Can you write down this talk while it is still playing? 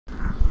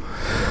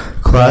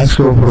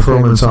Classical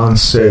performance on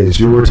stage.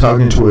 You were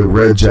talking to a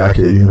Red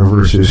Jacket,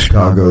 University of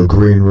Chicago,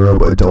 Green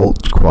Robe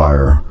Adult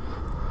Choir.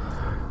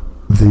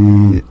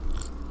 The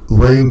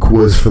link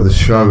was for the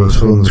Chicago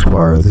Children's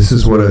Choir. This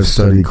is what I've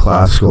studied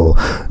classical.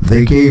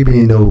 They gave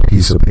me no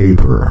piece of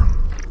paper.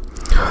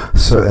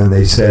 And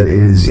they said, it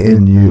is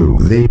in you.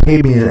 They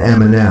paid me in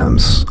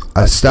M&Ms.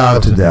 I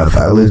starved to death.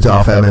 I lived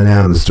off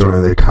M&Ms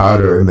during the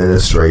Carter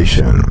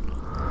administration.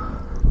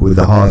 With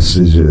the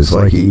hostages,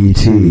 like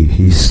E.T.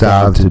 He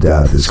starved to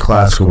death. His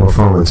classical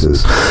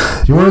performances.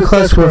 You want a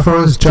classical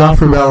performance?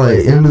 Joffrey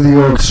Ballet, Into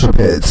the Orchestra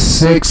Pit.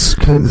 Six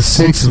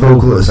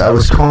vocalists. I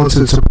was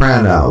concert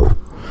soprano.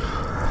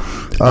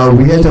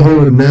 We had to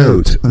hold a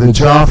note. The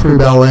Joffrey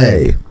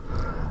Ballet,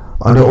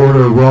 under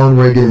order of Ron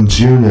Reagan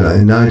Jr.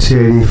 in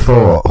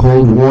 1984,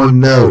 hold one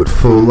note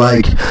for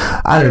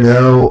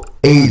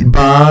 8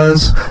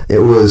 bars. It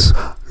was...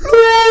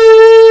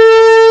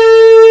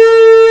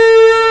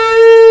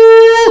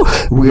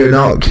 We are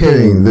not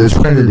kidding. The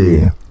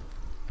Trinity.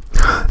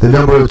 The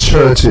number of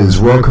churches.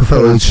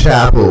 Rockefeller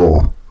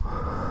Chapel.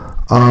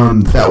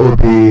 That would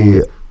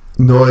be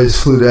Noise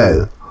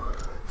Fludel.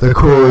 The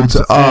chords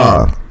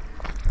are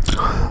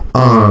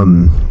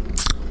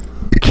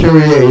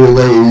Kyrie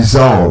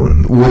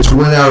Eleison, which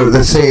went out at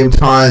the same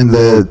time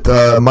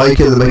that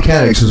Mike and the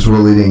Mechanics was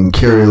leading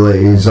Kyrie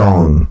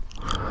Eleison.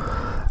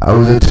 I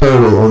was a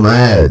turtle on the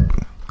head.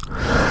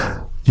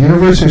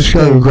 University of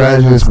Chicago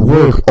graduates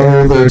work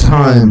all their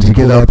time to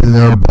get up in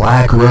their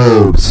black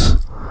robes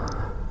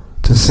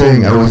to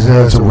sing I Was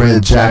There as a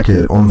Red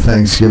Jacket on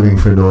Thanksgiving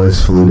for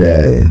Noise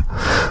Fludel.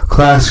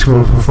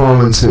 Classical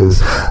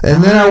performances.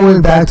 And then I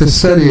went back to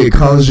study at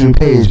College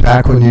DuPage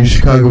back when U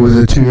Chicago was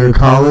a 2-year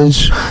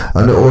college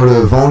under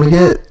order of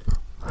Vonnegut.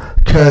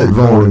 Kurt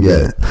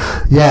Vonnegut.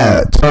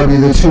 Yeah, Tubby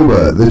the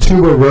tuba. The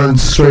tuba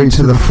runs straight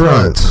to the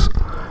front.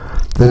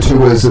 The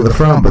tuba is in the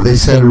front, but they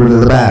send her to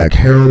the back.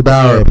 Harold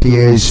Bauer,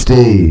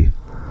 PhD.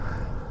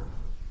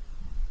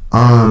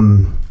 I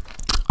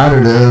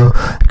don't know.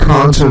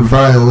 Concert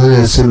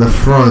violinist in the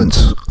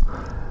front.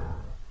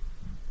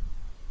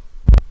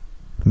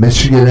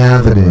 Michigan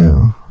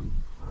Avenue.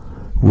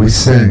 We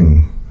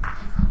sing.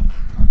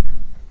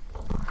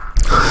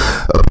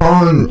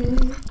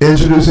 Upon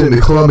introducing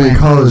the Columbia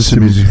College to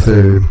music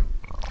theory,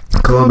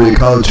 Columbia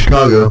College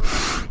Chicago,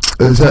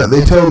 is that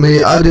they told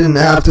me I didn't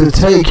have to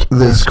take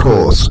this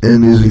course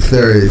in music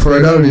theory, for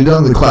I'd already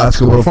done the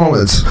classical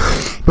performance.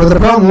 But the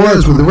problem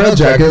was with the Red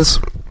Jackets,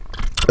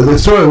 the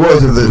story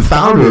was that the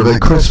founder of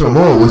it, Christopher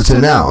Moore, was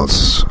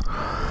denounced.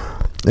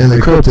 In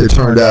the crypt, it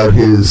turned out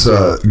his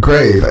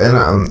grave, and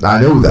I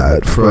know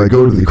that, for I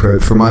go to the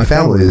crypt, for my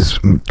family's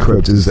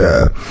crypt is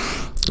there,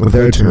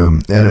 their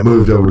tomb, and it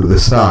moved over to the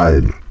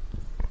side.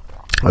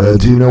 Do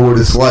you know what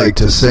it's like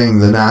to sing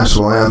the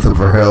national anthem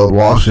for Harold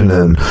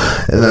Washington,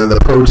 and then the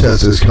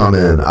protesters come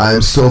in? I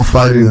am still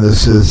fighting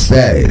this to this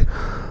day.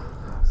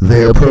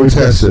 They are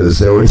protesters.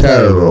 They were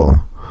terrible.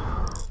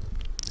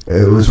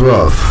 It was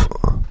rough.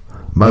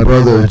 My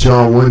brother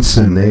John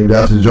Winston, named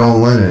after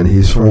John Lennon,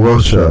 he's from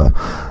Russia,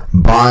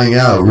 buying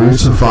out,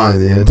 Russifying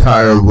the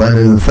entire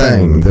Lenin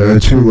thing. There are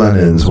 2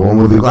 Lenins, one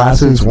with the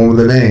glasses, one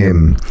with a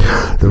name.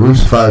 The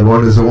Russified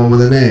one is the one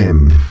with a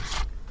name.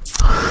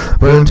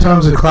 But in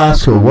terms of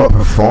classical, what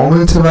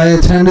performance have I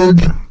attended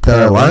that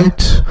I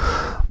liked?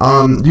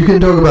 You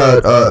can talk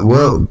about,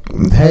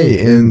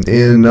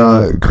 in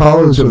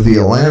College of the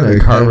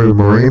Atlantic, Harvard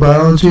Marine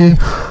Biology,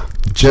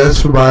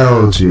 just for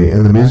biology,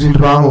 and the music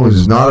department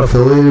was not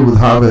affiliated with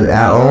Harvard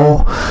at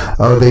all.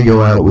 They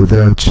go out with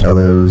their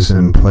cellos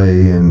and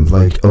play in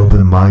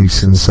open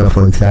mics and stuff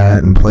like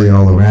that and play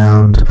all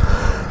around.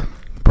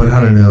 But I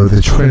don't know, the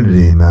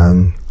Trinity,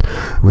 man.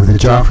 With the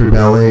Joffrey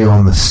Ballet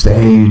on the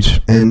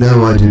stage, and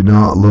no, I did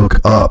not look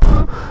up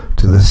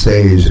to the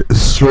stage.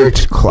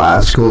 Strict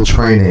classical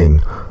training.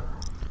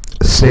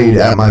 Stayed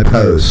at my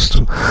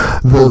post.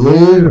 The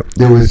lid,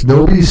 there was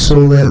nobody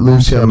solet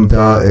luciam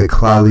da et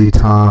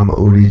clalitam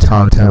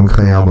unitatem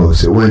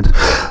creamos. It went,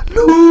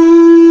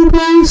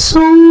 nobody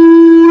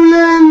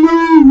solet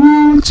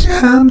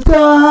luciam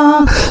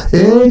da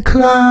et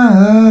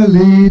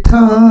clalitam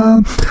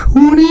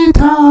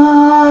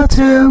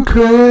unitatem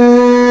creamos.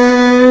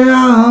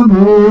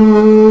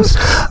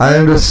 I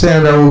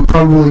understand I will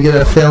probably get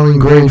a failing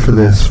grade for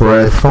this, for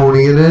I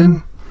phoning it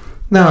in.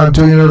 No, I'm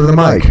doing it over the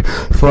mic,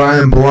 for I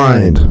am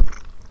blind,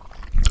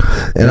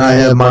 and I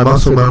have my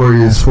muscle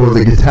memory is for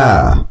the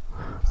guitar.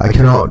 I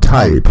cannot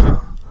type.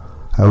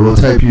 I will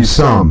type you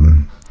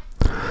some,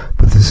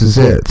 but this is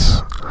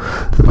it.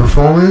 The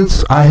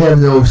performance, I have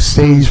no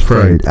stage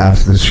fright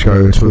after the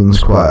Chicago Children's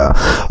Choir.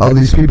 All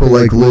these people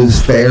like Liz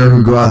Phair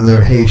who go out and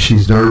they're, hey,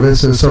 she's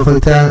nervous and stuff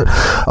like that.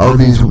 All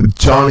these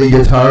Johnny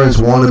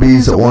guitarists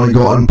wannabes that want to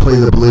go out and play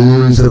the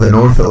blues at the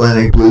North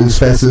Atlantic Blues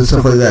Fest and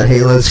stuff like that.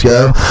 Hey, let's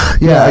go.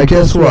 Yeah,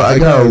 guess what? I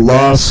got a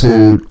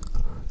lawsuit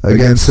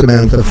against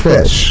Samantha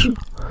Fish.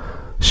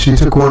 She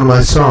took one of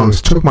my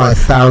songs, took my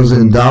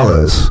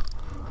 $1,000.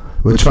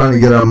 We're trying to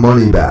get our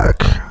money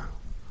back.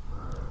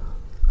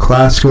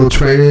 Classical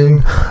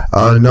training,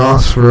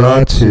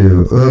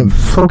 Nosferatu,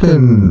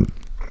 fucking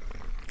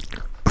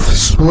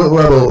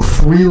split-level,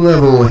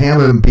 3-level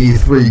Hammond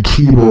B3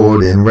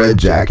 keyboard in Red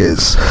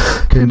Jackets.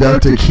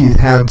 Conductor Keith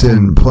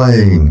Hampton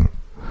playing.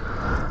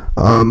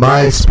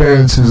 My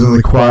experiences in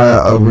the choir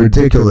are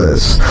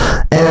ridiculous,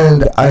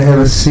 and I have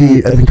a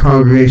seat at the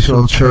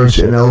Congregational Church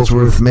in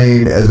Ellsworth,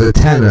 Maine as a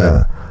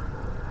tenor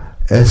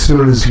as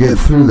soon as you get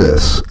through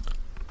this.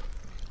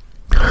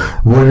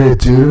 What did it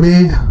do to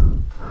me?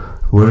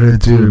 What did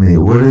it do to me?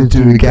 What did it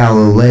do to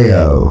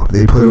Galileo?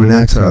 They put him in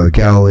exile.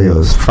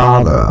 Galileo's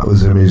father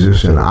was a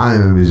musician. I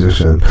am a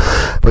musician.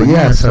 But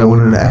yes, I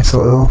went into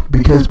exile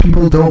because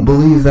people don't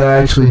believe that I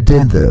actually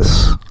did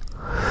this.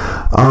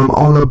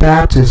 On the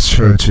Baptist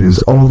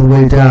churches, all the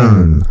way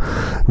down.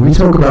 We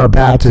talk about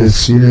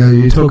Baptists,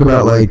 you talk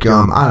about I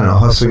don't know,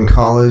 Huston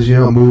College,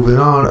 moving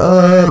on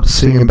up,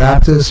 singing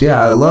Baptist.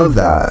 Yeah, I love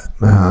that,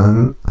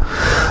 man.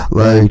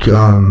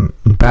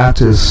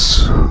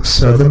 Baptist,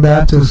 Southern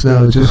Baptist,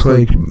 no, just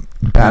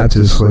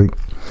Baptist,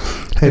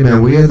 hey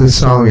man, we had this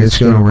song, It's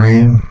Gonna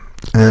Rain,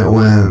 and it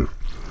went,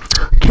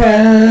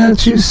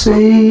 can't you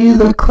see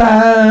the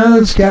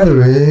clouds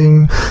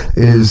gathering,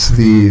 is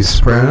the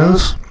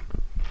sopranos.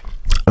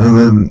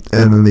 And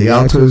then the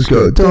altos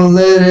go, don't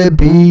let it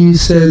be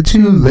said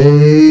too late.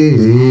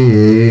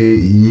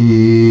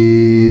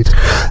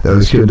 That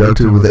was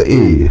conducted with an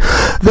E.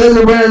 There's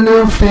a brand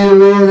new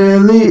feeling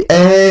in the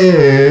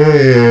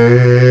air.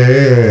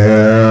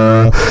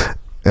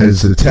 And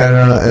it's a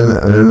tenor,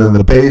 and then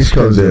the bass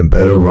comes in,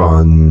 better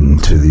run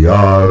to the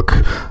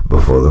ark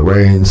before the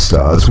rain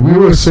starts. We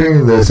were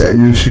singing this at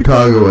U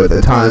Chicago at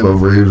the time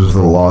of Raiders of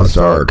the Lost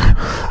Ark.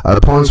 I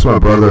punched my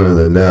brother in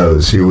the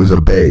nose. He was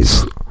a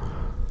bass.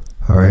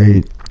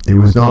 Alright, he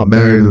was not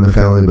married in the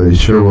family, but he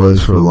sure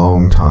was for a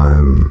long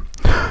time.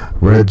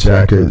 Red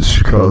Jacket,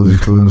 Chicago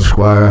Children's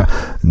Choir,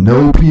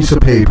 no piece of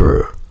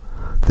paper.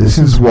 This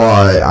is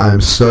why I'm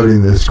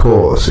studying this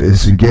course,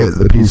 is to get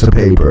the piece of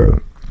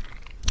paper.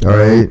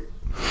 Alright?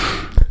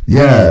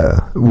 Yeah,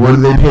 what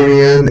did they pay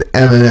me in?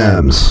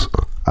 M&M's.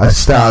 I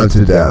starved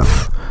to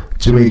death.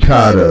 Jimmy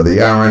Carter,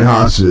 the Iron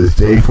Hostage,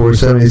 Day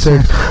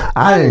 476.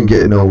 I didn't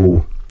get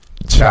no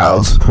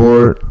child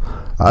support.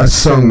 I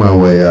sung my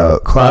way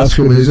out.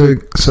 Classical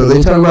music. So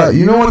they talk about,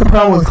 what the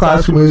problem with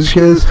classical music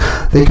is?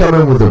 They come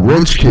in with the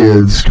rich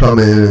kids, come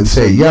in and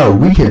say, yo,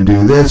 we can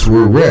do this,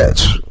 we're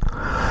rich.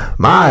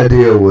 My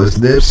idea was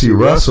Nipsey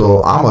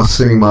Russell, I'm going to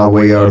sing my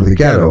way out of the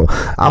ghetto.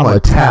 I'm going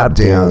to tap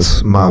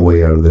dance my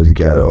way out of the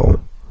ghetto.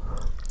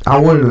 I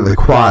went into the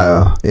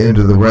choir,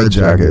 into the Red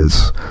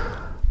Jackets,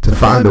 to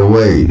find a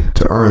way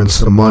to earn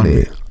some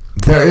money.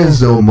 There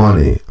is no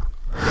money.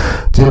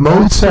 Did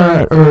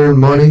Mozart earn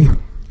money?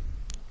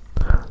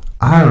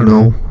 I don't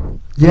know.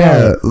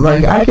 Yeah,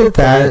 I get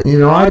that.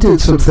 I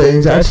did some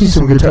things. I see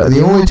some guitar.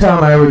 The only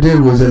time I ever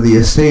did was at the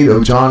estate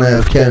of John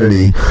F.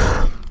 Kennedy.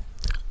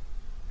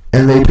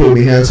 And they paid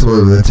me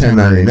handsomely with a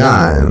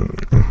 1099.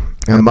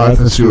 And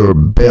Martha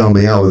Stewart bailed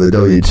me out with a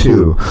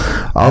W-2.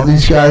 All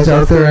these guys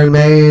out there in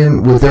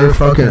Maine with their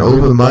fucking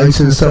open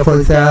mics and stuff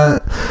like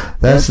that,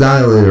 that's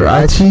Annihilator.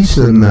 I teach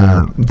them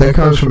that. That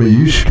comes from a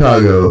U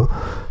Chicago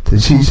to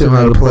teach them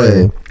how to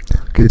play.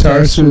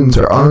 Guitar students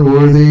are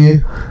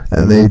unworthy,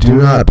 and they do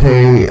not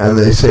pay, and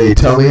they say,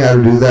 tell me how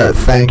to do that,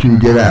 thank you,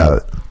 get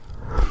out.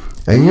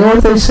 And you know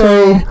what they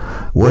say?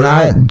 When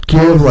I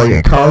give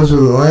a College of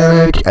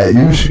Atlantic at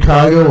U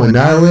Chicago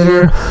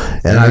Annihilator,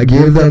 and I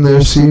give them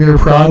their senior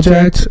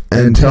project,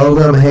 and tell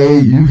them, hey,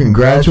 you can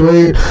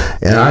graduate,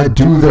 and I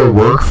do their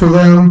work for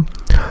them,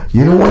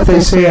 you know what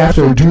they say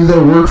after I do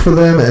their work for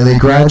them, and they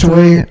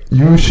graduate?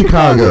 U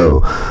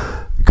Chicago.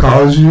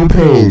 College of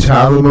DuPage,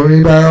 Harvard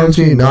Marine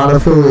Biology, not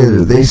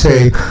affiliated. They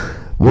say,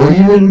 well,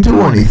 you didn't do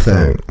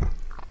anything.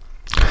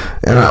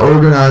 And I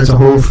organize the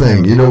whole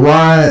thing. You know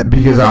why?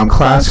 Because I'm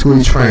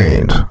classically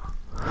trained.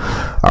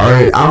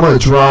 Alright, I'm going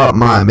to drop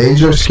my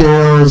major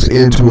scales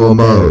into a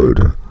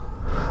mode.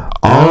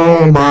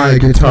 All my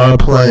guitar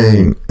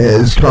playing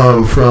has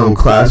come from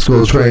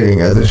classical training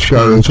at the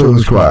Chicago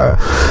Children's Choir.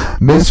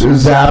 Mr.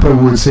 Zappa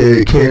would say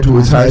it came to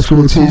his high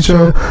school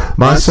teacher.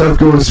 My stuff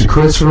goes to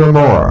Christopher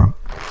Moore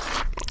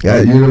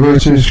at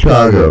University of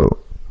Chicago.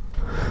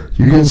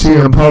 You can see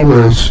him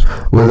published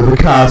with a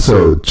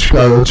Picasso,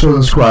 Chicago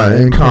Children's Choir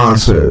in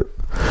concert.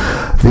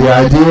 The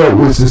idea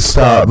was to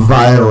stop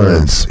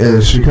violence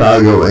in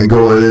Chicago and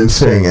go in and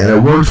sing, and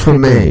it worked for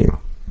me.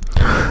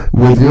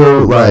 With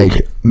your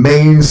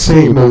Maine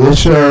State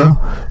Militia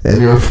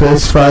and your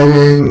fist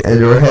fighting and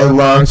your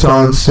headlocks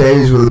on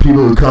stage with the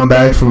people who come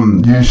back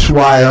from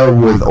Ushuaia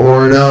with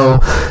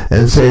Orono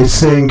and say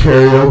sing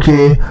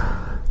karaoke.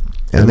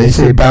 And they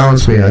say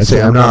bounce me. I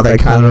say I'm not that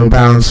kind of a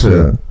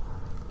bouncer.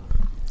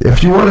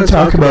 If you want to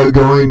talk about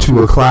going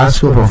to a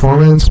classical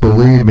performance,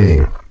 believe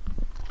me,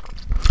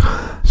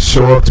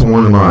 show up to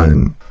one of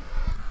mine.